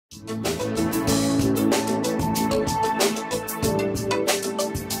Hello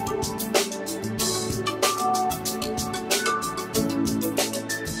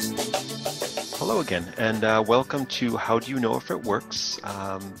again, and welcome to How Do You Know If It Works?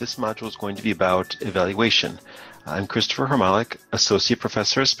 This module is going to be about evaluation. I'm Christopher Hermalik, Associate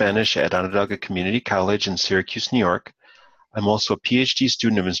Professor of Spanish at Onondaga Community College in Syracuse, New York. I'm also a PhD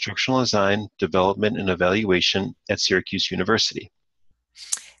student of Instructional Design, Development, and Evaluation at Syracuse University.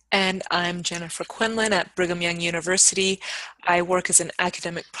 And I'm Jennifer Quinlan at Brigham Young University. I work as an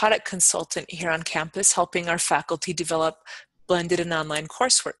academic product consultant here on campus, helping our faculty develop blended and online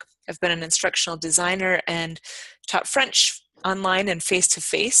coursework. I've been an instructional designer and taught French online and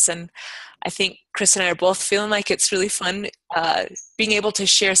face-to-face, and I think Chris and I are both feeling like it's really fun being able to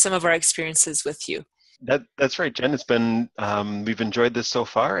share some of our experiences with you. That's right, Jen. It's been, we've enjoyed this so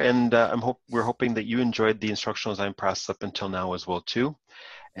far, and we're hoping that you enjoyed the instructional design process up until now as well, too.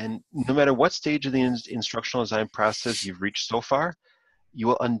 And no matter what stage of the instructional design process you've reached so far, you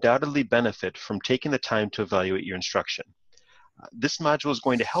will undoubtedly benefit from taking the time to evaluate your instruction. This module is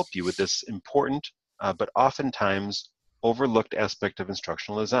going to help you with this important, but oftentimes overlooked aspect of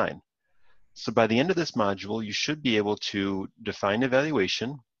instructional design. So by the end of this module, you should be able to define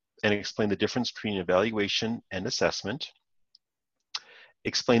evaluation and explain the difference between evaluation and assessment,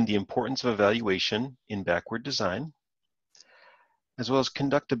 explain the importance of evaluation in backward design, as well as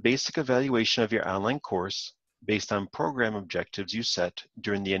conduct a basic evaluation of your online course based on program objectives you set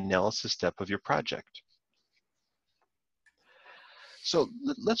during the analysis step of your project. So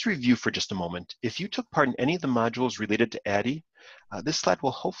let's review for just a moment. If you took part in any of the modules related to ADDIE, this slide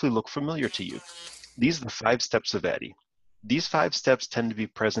will hopefully look familiar to you. These are the 5 steps of ADDIE. These 5 steps tend to be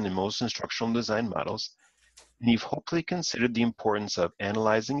present in most instructional design models, and you've hopefully considered the importance of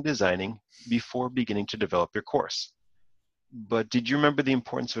analyzing and designing before beginning to develop your course. But did you remember the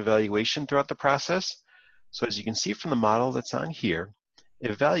importance of evaluation throughout the process? So as you can see from the model that's on here,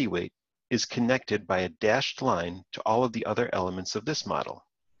 evaluate is connected by a dashed line to all of the other elements of this model.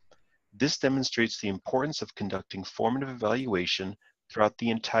 This demonstrates the importance of conducting formative evaluation throughout the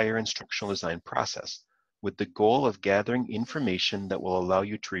entire instructional design process, with the goal of gathering information that will allow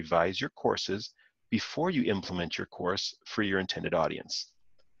you to revise your courses before you implement your course for your intended audience.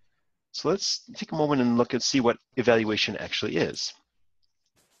 So let's take a moment and look and see what evaluation actually is.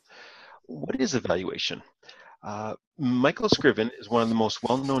 What is evaluation? Michael Scriven is one of the most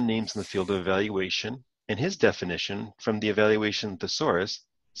well-known names in the field of evaluation, and his definition from the Evaluation Thesaurus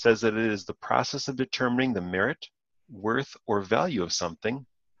says that it is the process of determining the merit, worth, or value of something,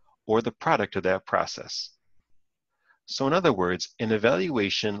 or the product of that process. So in other words, an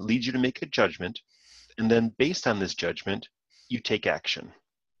evaluation leads you to make a judgment, and then based on this judgment, you take action.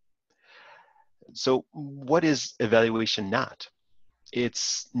 So what is evaluation not?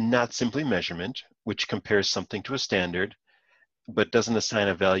 It's not simply measurement, which compares something to a standard, but doesn't assign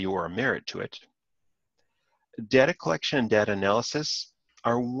a value or a merit to it. Data collection and data analysis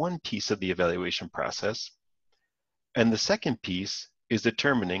are one piece of the evaluation process, and the second piece is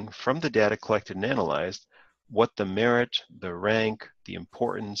determining from the data collected and analyzed what the merit, the rank, the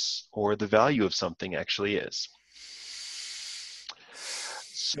importance, or the value of something actually is.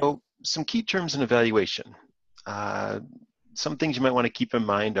 So some key terms in evaluation. Some things you might want to keep in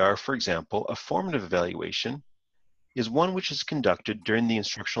mind are, for example, a formative evaluation is one which is conducted during the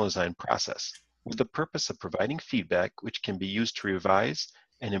instructional design process with the purpose of providing feedback which can be used to revise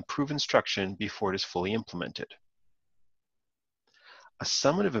and improve instruction before it is fully implemented. A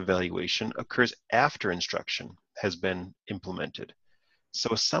summative evaluation occurs after instruction has been implemented. So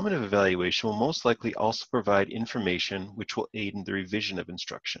a summative evaluation will most likely also provide information which will aid in the revision of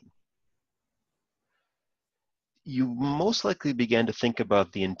instruction. You most likely began to think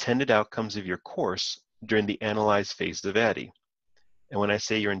about the intended outcomes of your course during the analyze phase of ADDIE. And when I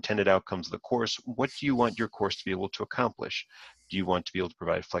say your intended outcomes of the course, what do you want your course to be able to accomplish? Do you want to be able to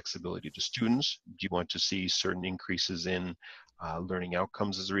provide flexibility to students? Do you want to see certain increases in learning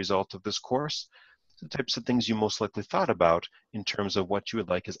outcomes as a result of this course? The types of things you most likely thought about in terms of what you would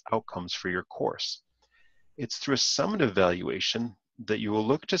like as outcomes for your course. It's through a summative evaluation that you will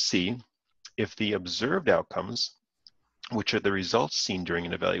look to see if the observed outcomes, which are the results seen during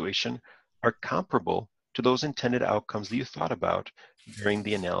an evaluation, are comparable to those intended outcomes that you thought about during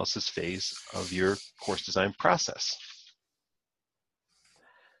the analysis phase of your course design process.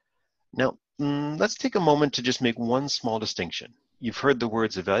 Now, let's take a moment to just make one small distinction. You've heard the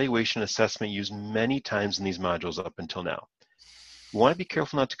words evaluation and assessment used many times in these modules up until now. You want to be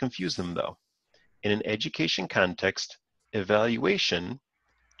careful not to confuse them, though. In an education context, evaluation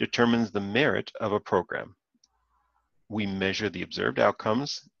determines the merit of a program. We measure the observed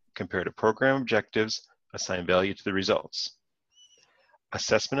outcomes compare to program objectives, assign value to the results.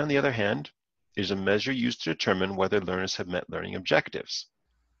 Assessment, on the other hand, is a measure used to determine whether learners have met learning objectives.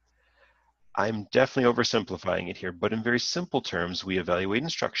 I'm definitely oversimplifying it here, but in very simple terms, we evaluate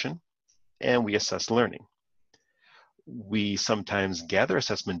instruction and we assess learning. We sometimes gather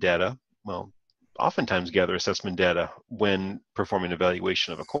assessment data, well, oftentimes gather assessment data when performing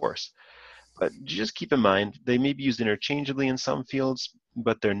evaluation of a course. But just keep in mind, they may be used interchangeably in some fields,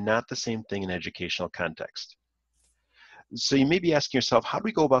 but they're not the same thing in educational context. So you may be asking yourself, how do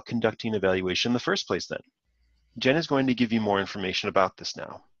we go about conducting evaluation in the first place then? Jen is going to give you more information about this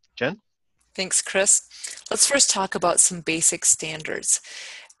now. Jen? Thanks, Chris. Let's first talk about some basic standards.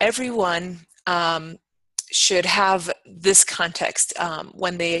 Everyone should have this context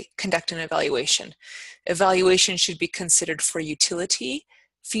when they conduct an evaluation. Evaluation should be considered for utility,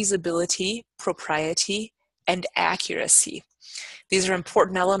 feasibility, propriety, and accuracy. These are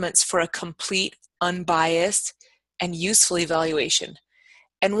important elements for a complete, unbiased, and useful evaluation,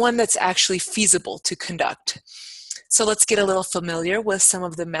 and one that's actually feasible to conduct. So let's get a little familiar with some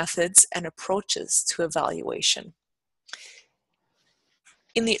of the methods and approaches to evaluation.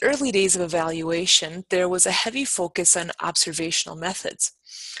 In the early days of evaluation, there was a heavy focus on observational methods.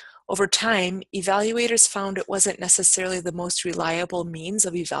 Over time, evaluators found it wasn't necessarily the most reliable means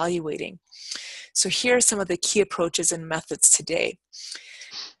of evaluating. So here are some of the key approaches and methods today.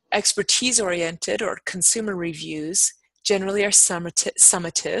 Expertise-oriented or consumer reviews generally are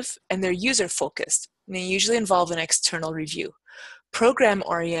summative and they're user-focused. They usually involve an external review.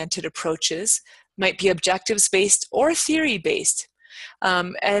 Program-oriented approaches might be objectives-based or theory-based.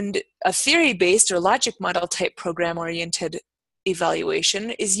 And a theory-based or logic model type program-oriented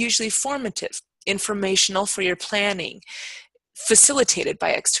evaluation is usually formative, informational for your planning, facilitated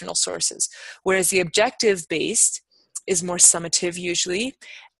by external sources, whereas the objective-based is more summative usually,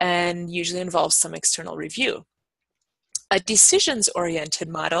 and usually involves some external review. A decisions-oriented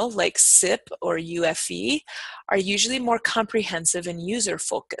model like SIP or UFE are usually more comprehensive and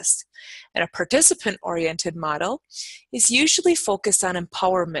user-focused. And a participant-oriented model is usually focused on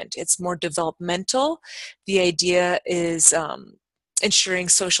empowerment. It's more developmental. The idea is ensuring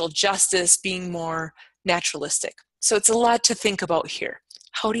social justice, being more naturalistic. So it's a lot to think about here.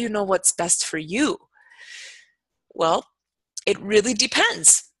 How do you know what's best for you? Well, it really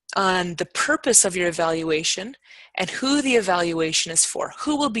depends on the purpose of your evaluation and who the evaluation is for.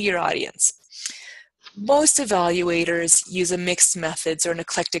 Who will be your audience? Most evaluators use a mixed methods or an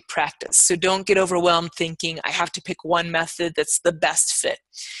eclectic practice. So don't get overwhelmed thinking, I have to pick one method that's the best fit.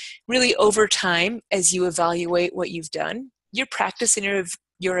 Really, over time, as you evaluate what you've done, your practice and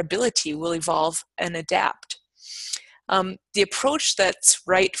your ability will evolve and adapt. The approach that's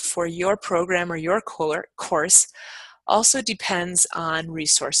right for your program or your course also depends on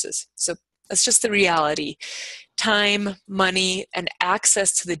resources. So that's just the reality. Time, money, and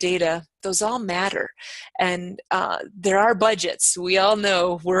access to the data, those all matter. And there are budgets. We all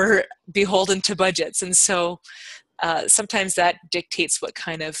know we're beholden to budgets. And so sometimes that dictates what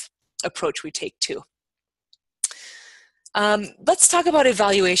kind of approach we take too. Let's talk about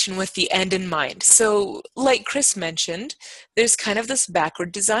evaluation with the end in mind. So like Chris mentioned, there's kind of this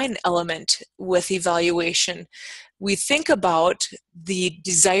backward design element with evaluation. We think about the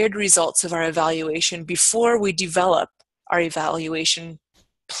desired results of our evaluation before we develop our evaluation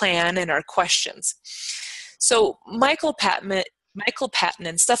plan and our questions. So Michael Patton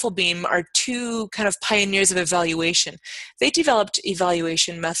and Stuffelbeam are two kind of pioneers of evaluation. They developed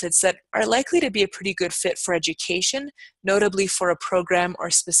evaluation methods that are likely to be a pretty good fit for education, notably for a program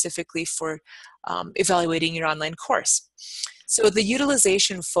or specifically for evaluating your online course. So the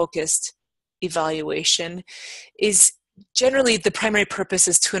utilization-focused evaluation is generally the primary purpose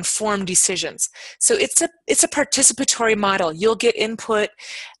is to inform decisions. So it's a participatory model. You'll get input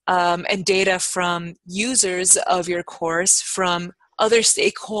and data from users of your course, from other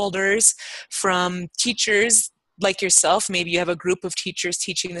stakeholders, from teachers like yourself. Maybe you have a group of teachers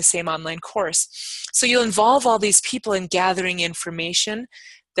teaching the same online course. So you'll involve all these people in gathering information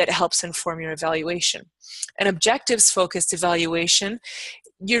that helps inform your evaluation. An objectives-focused evaluation,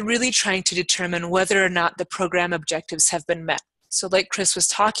 you're really trying to determine whether or not the program objectives have been met. So like Chris was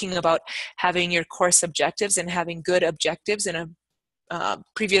talking about, having your course objectives and having good objectives in a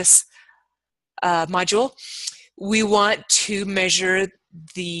previous module, we want to measure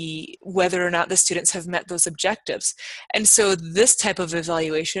whether or not the students have met those objectives. And so this type of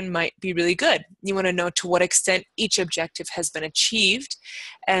evaluation might be really good. You want to know to what extent each objective has been achieved,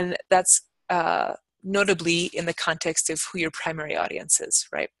 and that's notably in the context of who your primary audience is,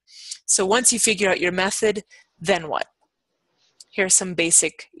 right? So once you figure out your method, then what? Here are some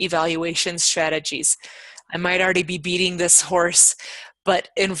basic evaluation strategies. I might already be beating this horse, but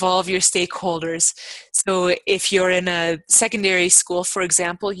involve your stakeholders. So if you're in a secondary school, for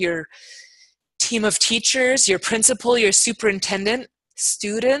example, your team of teachers, your principal, your superintendent,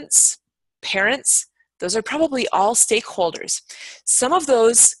 students, parents, those are probably all stakeholders. Some of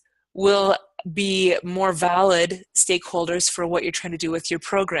those will be more valid stakeholders for what you're trying to do with your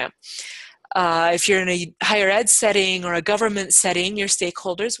program. If you're in a higher ed setting or a government setting, your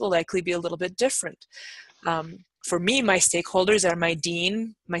stakeholders will likely be a little bit different. For me, my stakeholders are my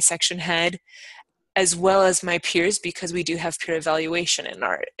dean, my section head, as well as my peers, because we do have peer evaluation in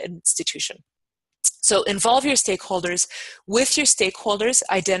our institution. So involve your stakeholders. With your stakeholders,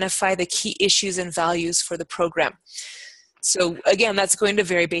 identify the key issues and values for the program. So again, that's going to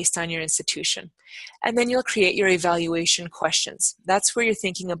vary based on your institution. And then you'll create your evaluation questions. That's where you're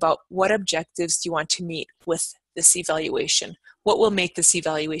thinking about what objectives do you want to meet with this evaluation? What will make this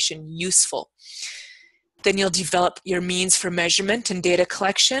evaluation useful? Then you'll develop your means for measurement and data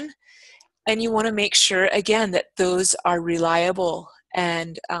collection. And you want to make sure, again, that those are reliable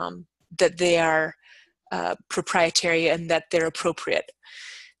and that they are proprietary and that they're appropriate.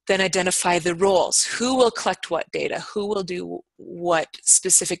 Then identify the roles. Who will collect what data? Who will do what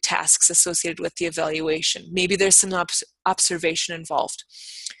specific tasks associated with the evaluation? Maybe there's some observation involved.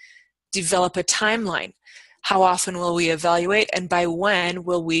 Develop a timeline. How often will we evaluate, and by when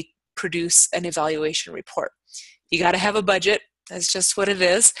will we produce an evaluation report? You got to have a budget. That's just what it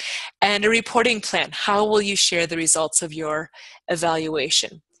is. And a reporting plan. How will you share the results of your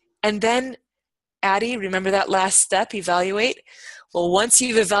evaluation? And then ADDIE, remember that last step, evaluate? Well, once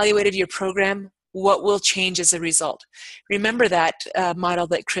you've evaluated your program, what will change as a result? Remember that model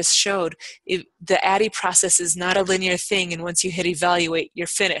that Chris showed. The ADDIE process is not a linear thing, and once you hit evaluate, you're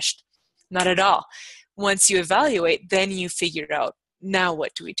finished. Not at all. Once you evaluate, then you figure out, now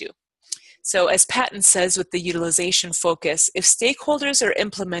what do we do? So as Patton says with the utilization focus, if stakeholders or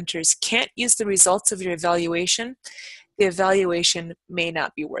implementers can't use the results of your evaluation, the evaluation may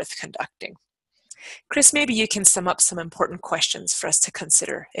not be worth conducting. Chris, maybe you can sum up some important questions for us to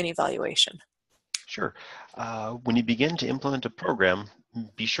consider in evaluation. Sure. When you begin to implement a program,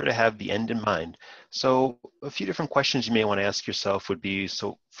 be sure to have the end in mind. So a few different questions you may want to ask yourself would be,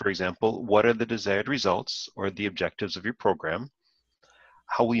 so for example, what are the desired results or the objectives of your program?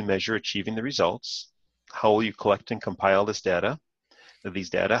 How will you measure achieving the results? How will you collect and compile these data?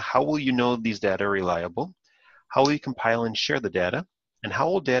 How will you know these data are reliable? How will you compile and share the data? And how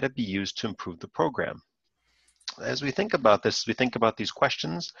will data be used to improve the program? As we think about this, we think about these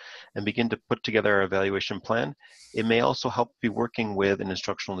questions and begin to put together our evaluation plan. It may also help be working with an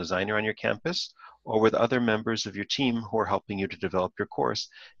instructional designer on your campus or with other members of your team who are helping you to develop your course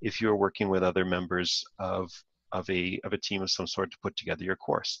if you're working with other members of a team of some sort to put together your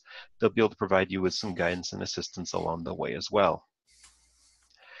course. They'll be able to provide you with some guidance and assistance along the way as well.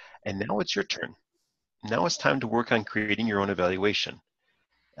 And now it's your turn. Now it's time to work on creating your own evaluation.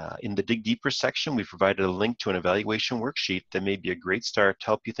 In the Dig Deeper section, we've provided a link to an evaluation worksheet that may be a great start to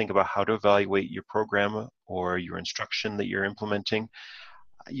help you think about how to evaluate your program or your instruction that you're implementing.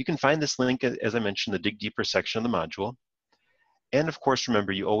 You can find this link, as I mentioned, the Dig Deeper section of the module. And of course,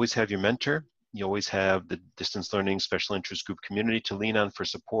 remember, you always have your mentor. You always have the distance learning special interest group community to lean on for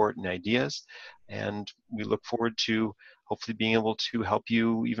support and ideas. And we look forward to hopefully being able to help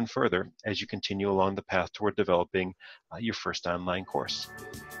you even further as you continue along the path toward developing your first online course.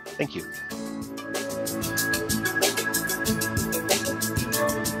 Thank you.